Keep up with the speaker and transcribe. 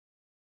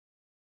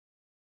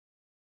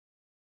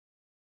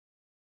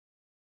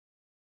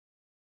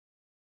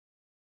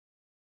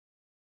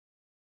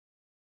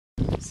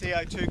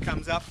CO2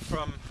 comes up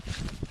from,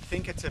 I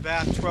think it's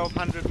about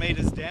 1,200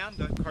 metres down,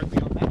 don't quote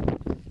me on that.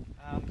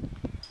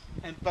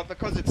 But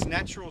because it's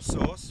natural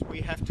source,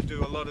 we have to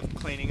do a lot of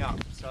cleaning up.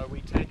 So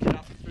we take it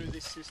up through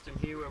this system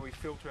here where we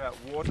filter out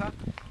water,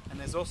 and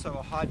there's also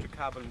a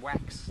hydrocarbon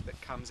wax that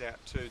comes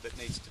out too that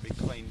needs to be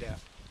cleaned out.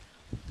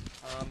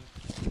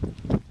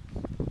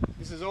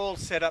 This is all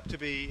set up to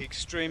be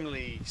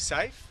extremely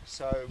safe.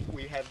 So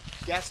we have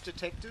gas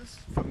detectors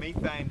for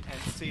methane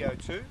and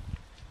CO2,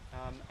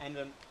 and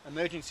an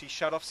emergency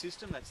shut-off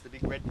system, that's the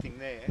big red thing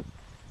there.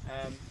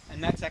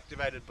 And that's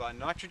activated by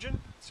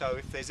nitrogen, so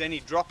if there's any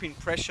drop in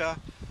pressure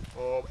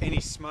or any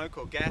smoke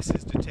or gas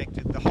is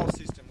detected, the whole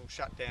system will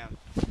shut down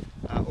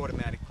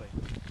automatically.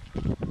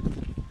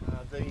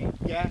 The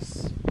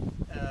gas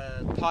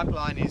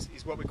pipeline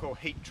is what we call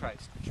heat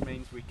traced, which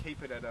means we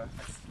keep it at a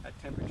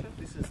temperature.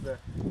 This is the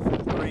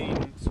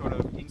green sort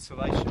of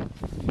insulation,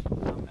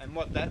 and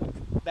what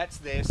that's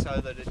there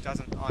so that it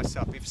doesn't ice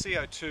up. If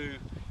CO2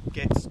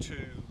 gets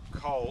too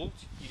cold,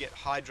 you get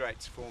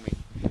hydrates forming.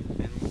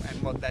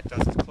 And what that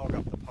does is clog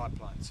up the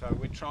pipeline. So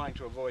we're trying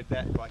to avoid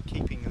that by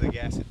keeping the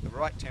gas at the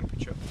right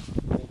temperature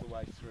all the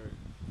way through.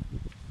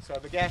 So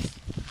the gas,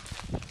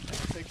 as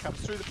you see,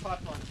 comes through the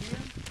pipeline here.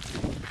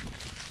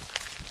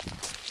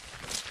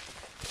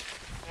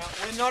 Now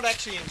we're not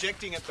actually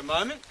injecting at the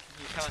moment.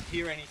 You can't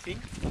hear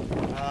anything.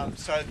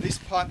 So this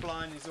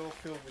pipeline is all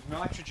filled with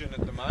nitrogen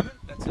at the moment.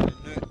 That's an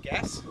inert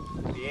gas.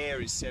 The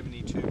air is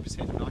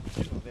 72%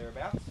 nitrogen or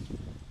thereabouts.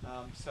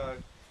 So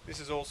this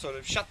is all sort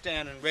of shut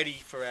down and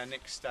ready for our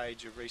next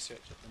stage of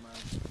research at the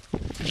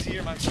moment. It's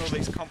here amongst all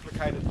these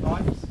complicated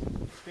pipes.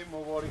 A bit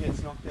more water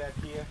gets knocked out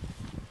here.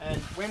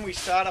 And when we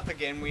start up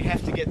again, we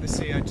have to get the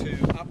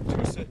CO2 up to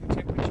a certain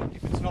temperature.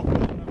 If it's not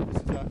cool enough,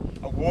 this is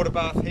a water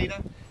bath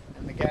heater,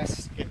 and the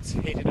gas gets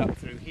heated up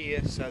through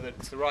here so that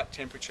it's the right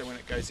temperature when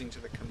it goes into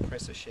the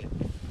compressor shed.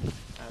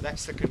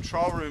 That's the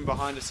control room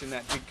behind us in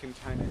that big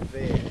container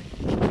there.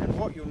 And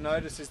what you'll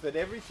notice is that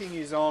everything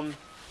is on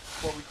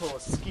what we call a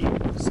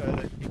skid, so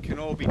that it can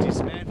all be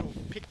dismantled,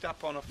 picked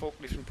up on a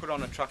forklift and put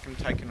on a truck and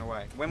taken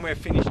away. When we're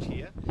finished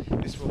here,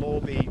 this will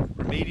all be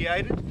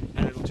remediated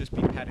and it'll just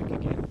be paddock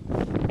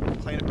again.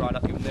 Clean it right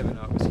up, you'll never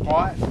know it was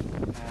quiet.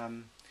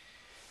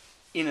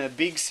 In a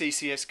big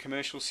CCS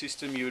commercial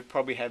system, you would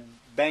probably have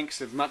banks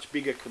of much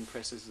bigger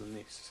compressors than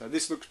this. So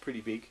this looks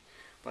pretty big,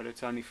 but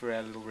it's only for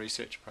our little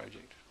research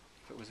project.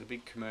 If it was a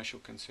big commercial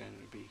concern,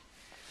 it would be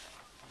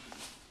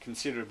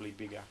considerably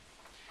bigger.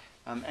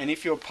 And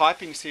if you're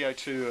piping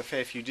CO2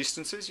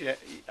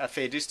 a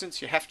fair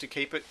distance, you have to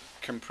keep it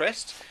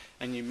compressed,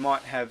 and you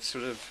might have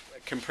sort of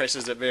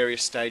compressors at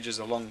various stages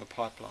along the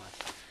pipeline.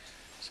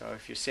 So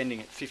if you're sending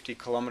it 50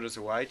 kilometres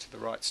away to the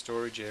right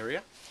storage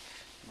area,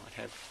 you might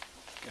have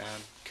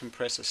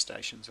compressor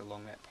stations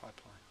along that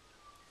pipeline.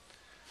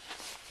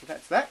 So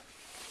that's that.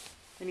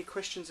 Any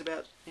questions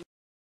about